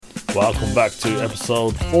Welcome back to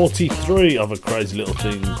episode 43 of a crazy little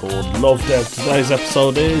thing called Love Dev. Today's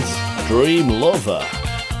episode is Dream Lover.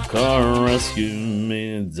 Come rescue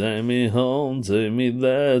me, take me home, take me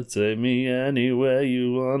there, take me anywhere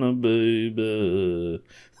you wanna, baby.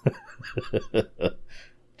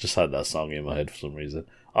 Just had that song in my head for some reason.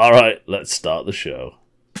 Alright, let's start the show.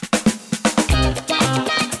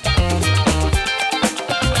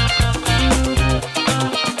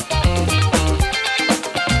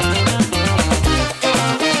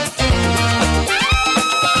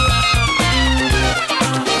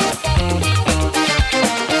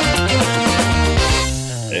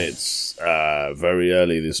 Very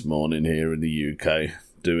early this morning here in the UK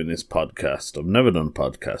doing this podcast. I've never done a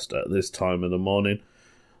podcast at this time of the morning.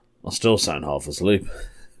 I still sound half asleep.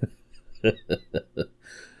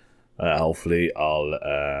 Hopefully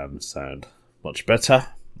I'll sound much better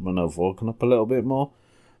when I've woken up a little bit more.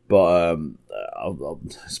 But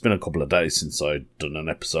it's been a couple of days since I'd done an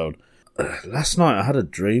episode. Last night I had a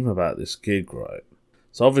dream about this gig, right?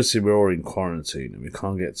 So obviously we're all in quarantine and we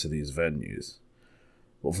can't get to these venues.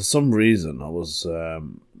 But for some reason, I was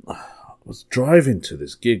driving to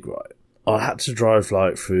this gig, right? I had to drive,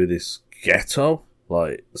 through this ghetto,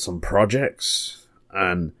 some projects,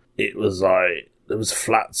 and it was, there was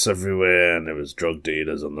flats everywhere, and there was drug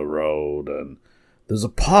dealers on the road, and there's a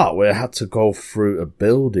part where I had to go through a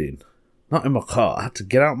building, not in my car. I had to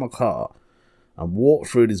get out of my car and walk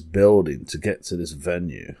through this building to get to this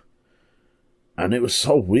venue, and it was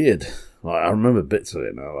so weird. I remember bits of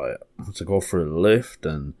it now. I had to go through a lift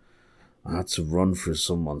and I had to run through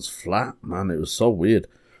someone's flat. Man, it was so weird.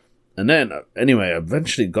 And then, anyway, I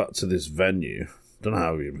eventually got to this venue. Don't know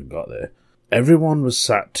how we even got there. Everyone was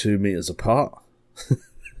sat 2 meters apart.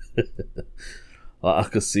 I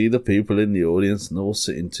could see the people in the audience and they're all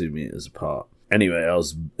sitting 2 meters apart. Anyway, I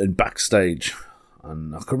was in backstage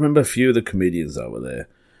and I can remember a few of the comedians that were there.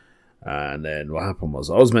 And then what happened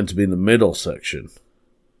was I was meant to be in the middle section.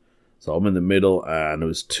 So I'm in the middle, and there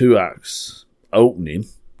was 2 acts opening.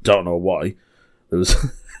 Don't know why. There was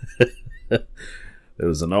there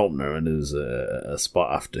was an opener, and there was a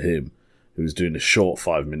spot after him who was doing a short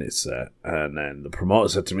 5-minute set. And then the promoter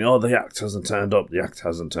said to me, "Oh, the act hasn't turned up. The act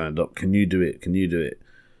hasn't turned up. Can you do it? Can you do it?"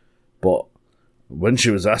 But when she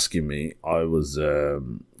was asking me, I was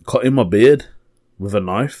cutting my beard with a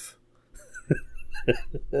knife.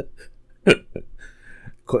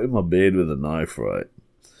 Cutting my beard with a knife, right?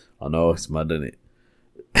 I know, it's mad, isn't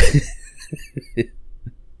it?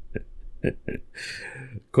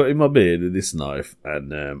 Cutting my beard with this knife,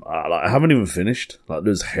 and I haven't even finished.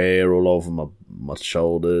 There's hair all over my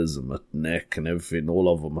shoulders and my neck and everything, all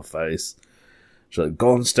over my face. She's like,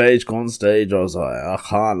 go on stage. I was like, I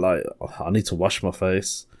can't, I need to wash my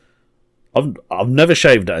face. I've never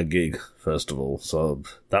shaved at a gig, first of all, so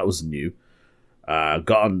that was new. I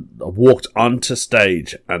walked onto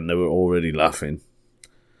stage, and they were already laughing.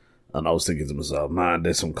 And I was thinking to myself, man,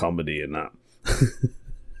 there's some comedy in that.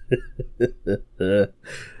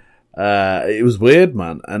 It was weird,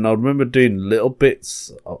 man. And I remember doing little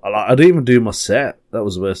bits. I didn't even do my set. That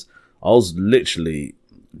was the worst. I was literally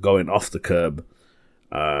going off the curb,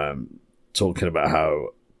 talking about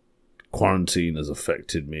how quarantine has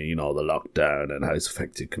affected me, the lockdown, and how it's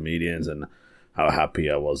affected comedians, and how happy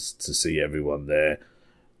I was to see everyone there,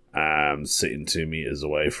 sitting 2 meters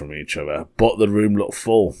away from each other. But the room looked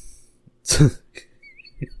full.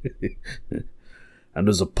 And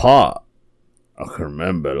there's a part I can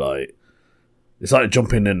remember, it's like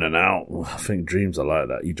jumping in and out. I think dreams are like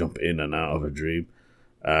that. You jump in and out of a dream.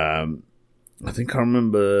 I think I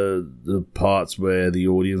remember the parts where the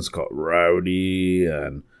audience got rowdy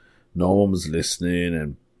and no one was listening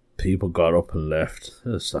and people got up and left.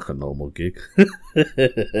 It's like a normal gig.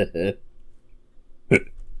 It's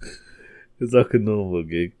like a normal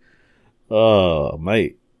gig. Oh,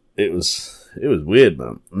 mate. It was weird,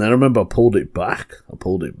 man. And then I remember I pulled it back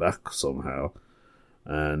somehow.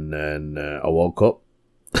 And then I woke up.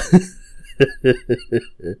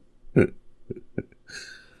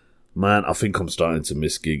 Man, I think I'm starting to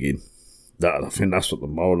miss gigging. I think that's what the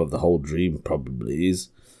moral of the whole dream probably is.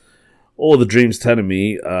 Or the dream's telling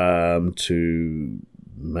me to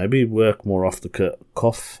maybe work more off the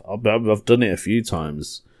cuff. I've done it a few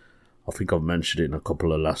times. I think I've mentioned it in a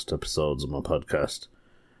couple of last episodes of my podcast.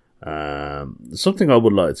 Something I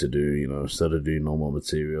would like to do, instead of doing normal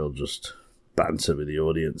material, just banter with the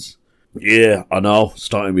audience. Yeah, I know,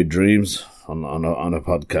 starting with dreams on a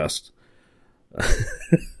podcast.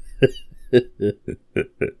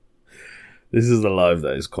 This is the life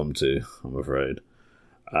that it's come to, I'm afraid.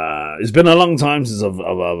 It's been a long time since I've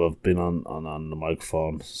been on the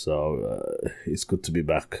microphone, so it's good to be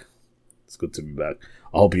back. It's good to be back.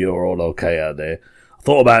 I hope you're all okay out there. I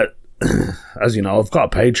thought about, as you know, I've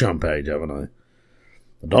got a Patreon page, haven't I?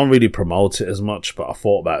 I don't really promote it as much, but I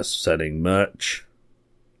thought about selling merch.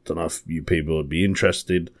 Don't know if you people would be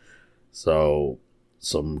interested. So,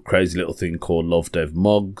 some crazy little thing called Love Dev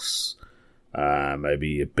mugs,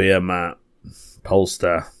 maybe a beer mat,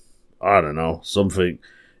 poster, I don't know, something.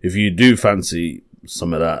 If you do fancy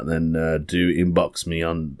some of that, then do inbox me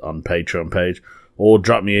on Patreon page, or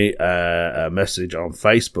drop me a message on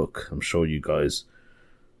Facebook. I'm sure you guys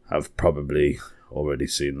have probably already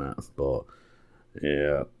seen that, but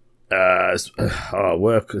yeah.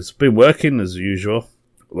 It's been working as usual.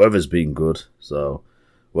 Weather's been good, so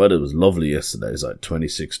weather was lovely yesterday. It's like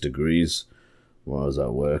 26 degrees while I was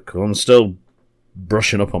at work. I'm still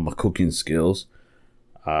brushing up on my cooking skills.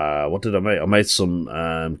 What did I make? I made some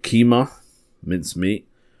keema, minced meat.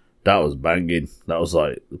 That was banging. That was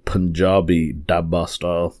like Punjabi dabba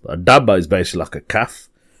style. A dabba is basically like a calf,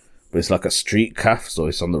 but it's like a street calf, so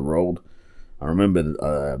it's on the road. I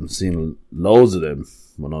remember seeing loads of them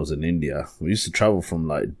when I was in India. We used to travel from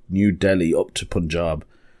like New Delhi up to Punjab,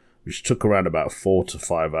 which took around about 4 to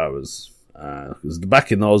 5 hours. Because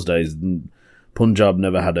back in those days, Punjab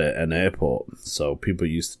never had an airport, so people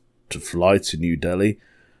used to fly to New Delhi,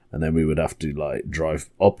 and then we would have to like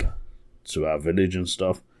drive up to our village and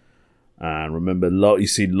stuff. And remember, you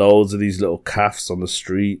see loads of these little calves on the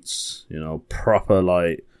streets, you know, proper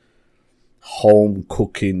like home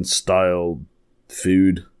cooking style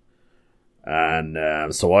food.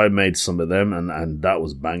 And so I made some of them, and that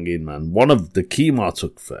was banging, man. One of the keema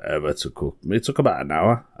took forever to cook. It took about an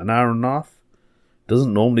hour and a half.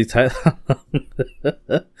 Doesn't normally take that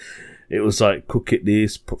long. It was like, cook it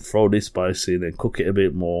this, throw this spice in, and cook it a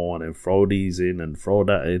bit more, and then throw these in, and throw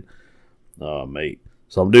that in. Oh, mate.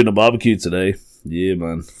 So I'm doing a barbecue today. Yeah,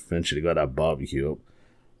 man. Eventually got that barbecue up.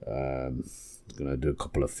 Gonna do a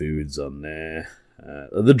couple of foods on there.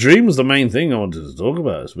 The dream was the main thing I wanted to talk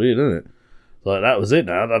about. It's weird, isn't it? Like, that was it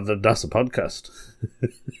now. That's the podcast.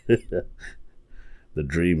 The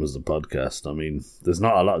dream was the podcast. I mean, there's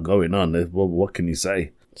not a lot going on. What can you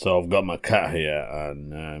say? So I've got my cat here,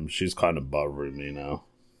 and she's kind of bothering me now.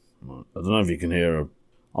 I don't know if you can hear her.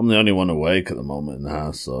 I'm the only one awake at the moment in the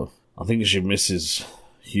house, so I think she misses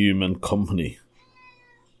human company.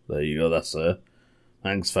 There you go, that's her.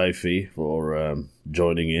 Thanks, Faithy, for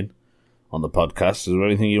joining in on the podcast. Is there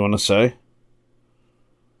anything you want to say?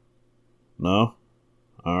 No?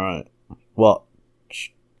 Alright. What?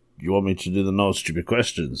 You want me to do the no stupid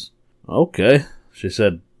questions? Okay. She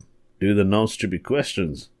said, do the no stupid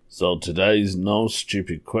questions. So today's no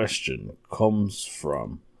stupid question comes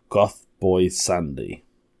from Goth Boy Sandy.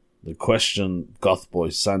 The question Goth Boy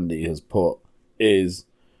Sandy has put is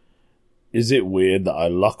it weird that I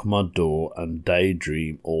lock my door and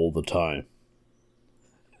daydream all the time?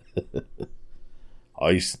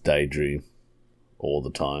 I used to daydream all the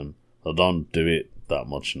time. I don't do it that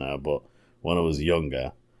much now, but when I was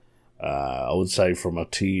younger, I would say from a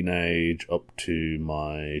teenage up to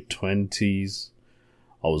my 20s,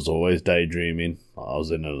 I was always daydreaming. I was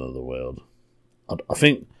in another world. I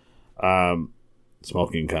think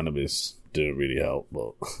smoking cannabis didn't really help,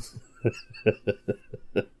 but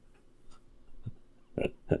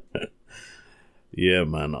yeah,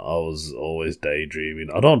 man, I was always daydreaming.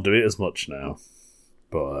 I don't do it as much now,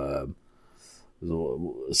 but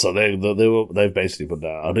so they've basically put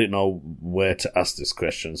down. I didn't know where to ask this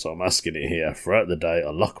question, so I'm asking it here. Throughout the day, I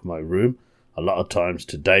lock my room a lot of times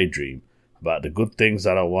to daydream about the good things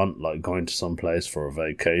that I want, like going to some place for a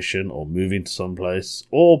vacation, or moving to some place,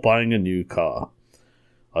 or buying a new car.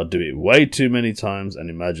 I do it way too many times and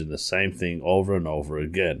imagine the same thing over and over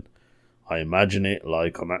again. I imagine it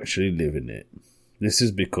like I'm actually living it. This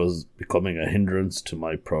is because becoming a hindrance to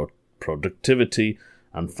my productivity,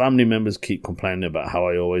 and family members keep complaining about how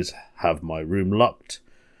I always have my room locked,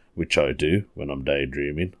 which I do when I'm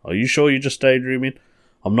daydreaming. Are you sure you're just daydreaming?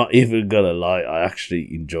 I'm not even gonna lie, I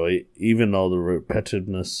actually enjoy it, even though the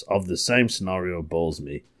repetitiveness of the same scenario bores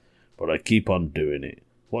me. But I keep on doing it.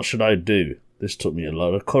 What should I do? This took me a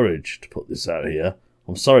lot of courage to put this out here.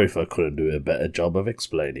 I'm sorry if I couldn't do a better job of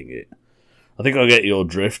explaining it. I think I get your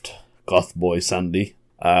drift, Goth Boy Sandy.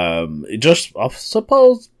 I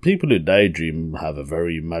suppose people who daydream have a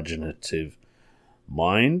very imaginative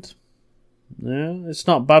mind. Yeah, it's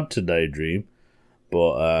not bad to daydream,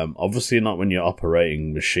 but obviously not when you're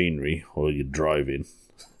operating machinery or you're driving.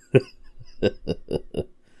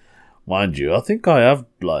 Mind you, I think I have,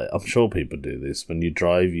 I'm sure people do this. When you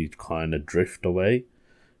drive, you kind of drift away.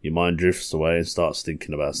 Your mind drifts away and starts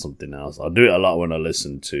thinking about something else. I do it a lot when I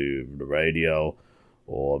listen to the radio,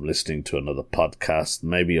 or I'm listening to another podcast,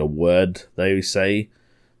 maybe a word they say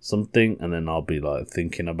something, and then I'll be like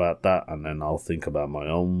thinking about that, and then I'll think about my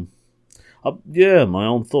own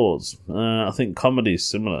thoughts. I think comedy is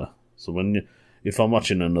similar. So if I'm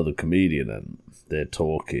watching another comedian and they're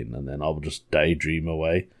talking, and then I'll just daydream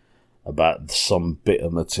away about some bit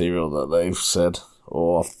of material that they've said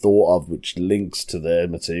or I've thought of, which links to their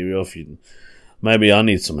material. Maybe I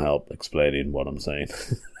need some help explaining what I'm saying.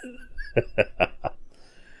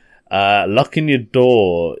 Locking your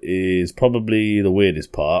door is probably the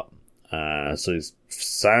weirdest part. So it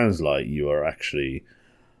sounds like you are actually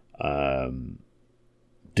doing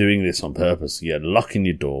this on purpose. Yeah, locking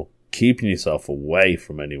your door, keeping yourself away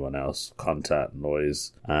from anyone else, contact,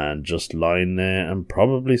 noise, and just lying there and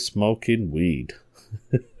probably smoking weed.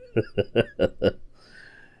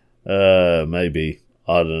 Maybe.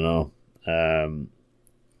 I don't know.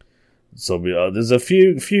 There's a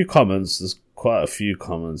few comments. There's quite a few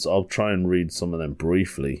comments. I'll try and read some of them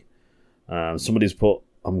briefly. Somebody's put,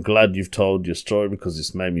 I'm glad you've told your story because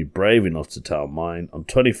it's made me brave enough to tell mine. I'm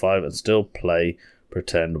 25 and still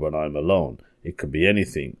pretend when I'm alone. It could be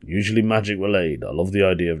anything, usually magic related. I love the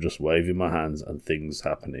idea of just waving my hands and things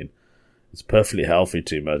happening. It's perfectly healthy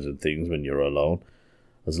to imagine things when you're alone,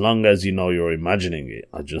 as long as you know you're imagining it.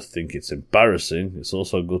 I just think it's embarrassing. It's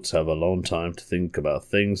also good to have alone time to think about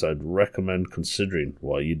things. I'd recommend considering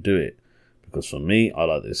while you do it, because for me, I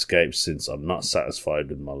like to escape since I'm not satisfied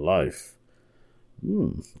with my life.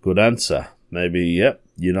 Good answer. Maybe, yep,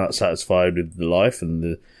 you're not satisfied with the life,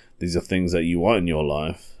 and these are things that you want in your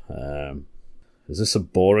life. Is this a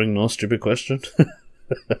boring, no stupid question?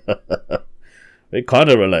 It kind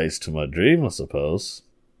of relates to my dream, I suppose.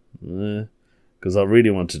 Because I really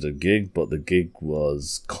wanted a gig, but the gig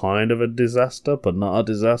was kind of a disaster, but not a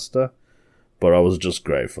disaster. But I was just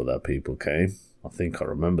grateful that people came. I think I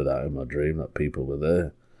remember that in my dream, that people were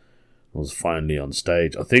there. I was finally on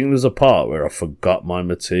stage. I think there's a part where I forgot my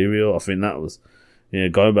material. I think that was,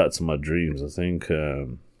 going back to my dreams, I think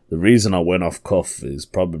the reason I went off cuff is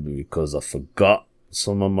probably because I forgot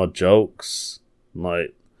some of my jokes,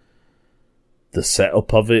 like the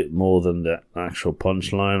setup of it more than the actual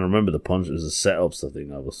punchline. I remember the punch was the setups, I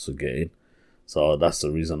think I was forgetting. So that's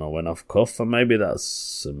the reason I went off cuff. And maybe that's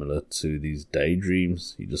similar to these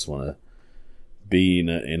daydreams. You just want to be in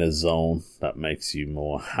a zone that makes you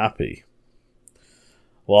more happy.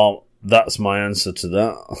 Well, that's my answer to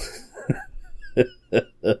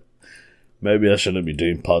that. Maybe I shouldn't be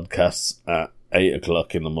doing podcasts at 8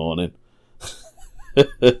 o'clock in the morning.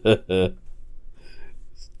 It's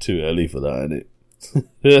too early for that, isn't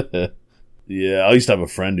it? Yeah, I used to have a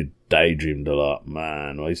friend who daydreamed a lot.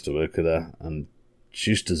 Man, I used to work with her, and she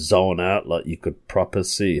used to zone out like you could proper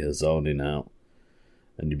see her zoning out.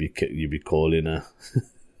 And you'd be calling her,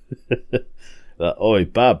 like, "Oi,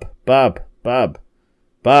 Bab,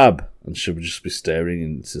 and she would just be staring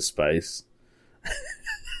into space.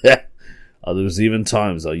 There was even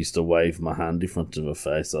times I used to wave my hand in front of her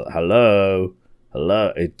face, like, "Hello."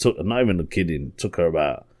 It took, I'm not even kidding, it took her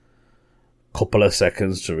about a couple of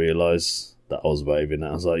seconds to realise that I was waving.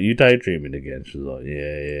 I was like, "You daydreaming again?" She was like,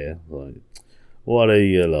 "Yeah." I was like, "What are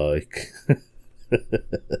you like?"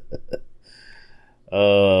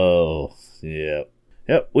 Oh, yeah.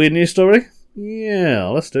 Yep, weird news story? Yeah,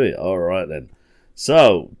 let's do it. Alright then.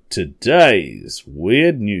 So, today's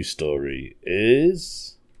weird news story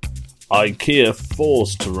is IKEA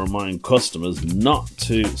forced to remind customers not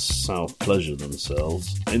to self-pleasure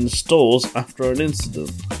themselves in stores after an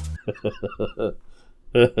incident.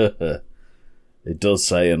 It does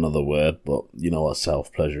say another word, but you know what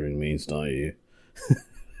self-pleasuring means, don't you?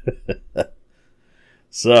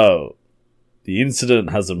 So, the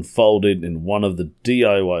incident has unfolded in one of the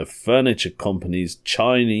DIY furniture company's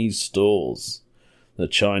Chinese stores. The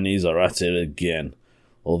Chinese are at it again,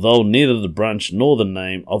 although neither the branch nor the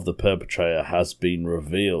name of the perpetrator has been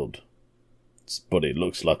revealed. But it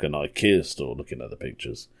looks like an IKEA store looking at the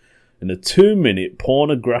pictures. In a 2-minute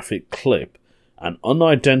pornographic clip, an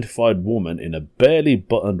unidentified woman in a barely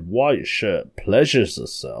buttoned white shirt pleasures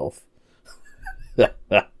herself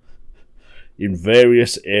in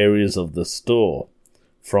various areas of the store,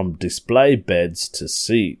 from display beds to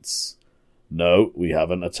seats. No, we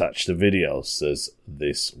haven't attached a video, says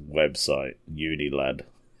this website, Unilad.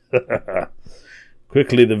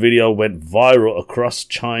 Quickly, the video went viral across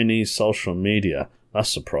Chinese social media.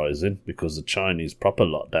 That's surprising, because the Chinese proper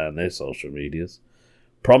locked down their social medias,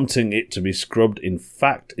 prompting it to be scrubbed. In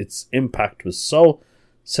fact, its impact was so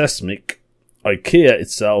seismic, IKEA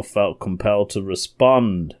itself felt compelled to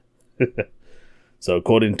respond. So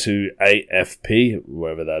according to AFP,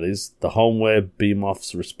 wherever that is, the homeware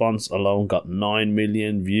Beamoth's response alone got 9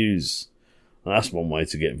 million views. And that's one way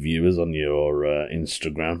to get viewers on your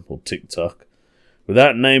Instagram or TikTok.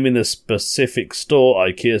 Without naming the specific store,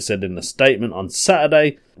 IKEA said in a statement on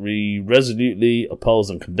Saturday, we resolutely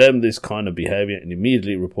oppose and condemn this kind of behaviour and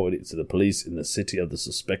immediately reported it to the police in the city of the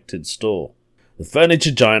suspected store. The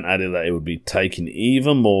furniture giant added that it would be taking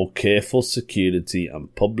even more careful security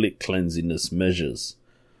and public cleanliness measures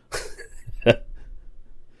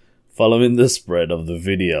following the spread of the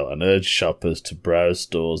video, and urged shoppers to browse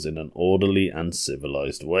stores in an orderly and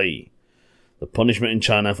civilized way. The punishment in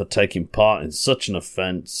China for taking part in such an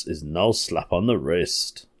offence is no slap on the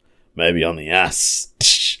wrist. Maybe on the ass.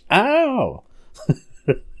 Ow!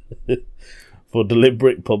 For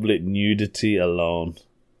deliberate public nudity alone,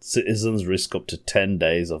 citizens risk up to 10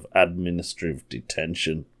 days of administrative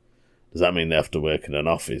detention. Does that mean they have to work in an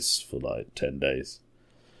office for 10 days?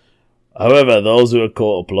 However, those who are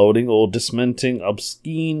caught uploading or disseminating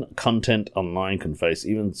obscene content online can face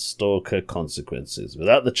even stalker consequences,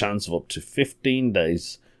 without the chance of up to 15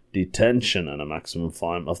 days detention and a maximum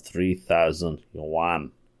fine of 3,000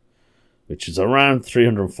 yuan, which is around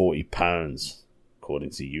 £340, according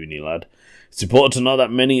to Unilad. It's important to know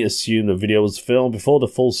that many assume the video was filmed before the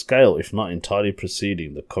full scale, if not entirely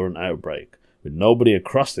preceding the current outbreak, with nobody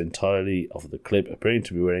across the entirety of the clip appearing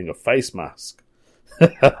to be wearing a face mask.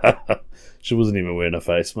 She wasn't even wearing a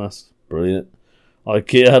face mask. Brilliant.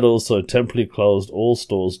 IKEA had also temporarily closed all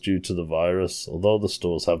stores due to the virus, although the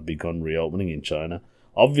stores have begun reopening in China.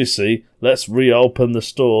 Obviously, let's reopen the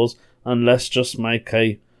stores and let's just make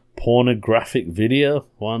a pornographic video.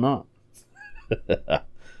 Why not?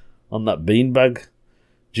 On that beanbag.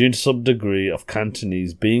 Due to some degree of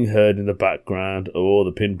Cantonese being heard in the background, they're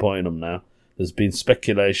pinpointing them now, there's been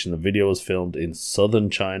speculation the video was filmed in southern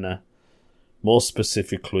China, more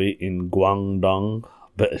specifically in Guangdong.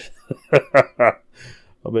 But I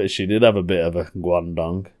bet she did have a bit of a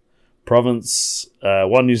Guangdong province.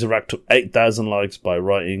 One user racked up 8,000 likes by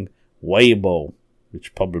writing Weibo,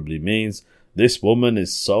 which probably means, "This woman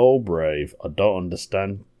is so brave, I don't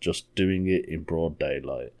understand just doing it in broad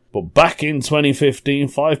daylight." But back in 2015,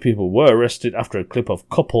 5 people were arrested after a clip of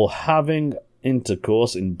couple having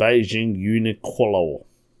intercourse in Beijing Uniqlo.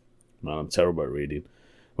 Man, I'm terrible at reading.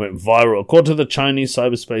 Went viral. According to the Chinese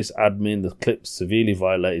cyberspace admin, the clip severely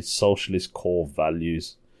violated socialist core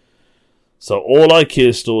values. So all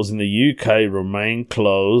IKEA stores in the UK remain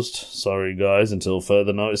closed. Sorry guys, until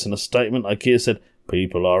further notice. In a statement, IKEA said,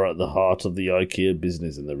 "People are at the heart of the IKEA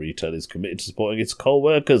business and the retailer is committed to supporting its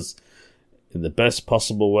co-workers in the best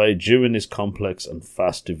possible way during this complex and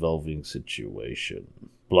fast-evolving situation."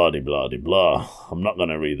 Blah-de-blah-de-blah. I'm not going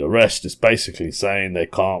to read the rest. It's basically saying they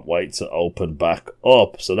can't wait to open back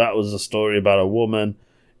up. So that was a story about a woman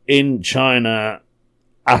in China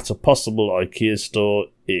at a possible IKEA store.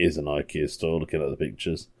 It is an IKEA store, looking at the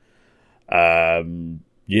pictures.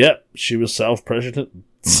 Yep, she was self-pregnant.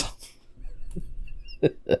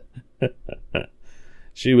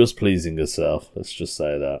 She was pleasing herself, let's just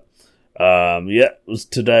say that. It was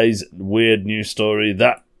today's weird news story.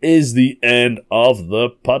 That is the end of the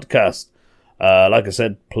podcast. Like I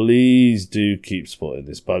said, please do keep supporting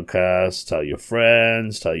this podcast. Tell your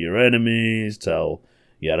friends, tell your enemies, tell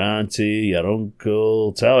your auntie, your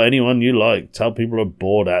uncle, tell anyone you like. Tell people who are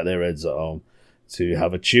bored out their heads at home to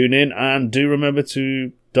have a tune in. And do remember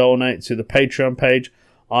to donate to the Patreon page.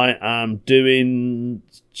 I am doing,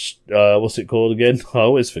 what's it called again? I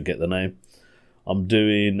always forget the name. I'm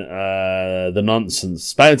doing the nonsense,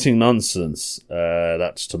 Spouting Nonsense.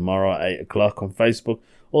 That's tomorrow at 8 o'clock on Facebook.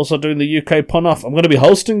 Also doing the UK Pun Off. I'm going to be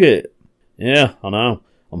hosting it. Yeah, I know.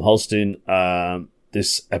 I'm hosting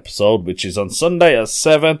this episode, which is on Sunday at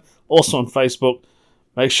 7. Also on Facebook.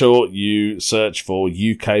 Make sure you search for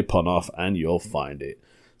UK Pun Off and you'll find it.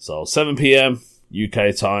 So 7 p.m.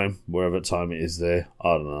 UK time, wherever time it is there.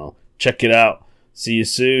 I don't know. Check it out. See you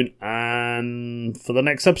soon. And for the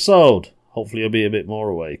next episode, hopefully you'll be a bit more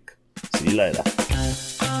awake. See you later.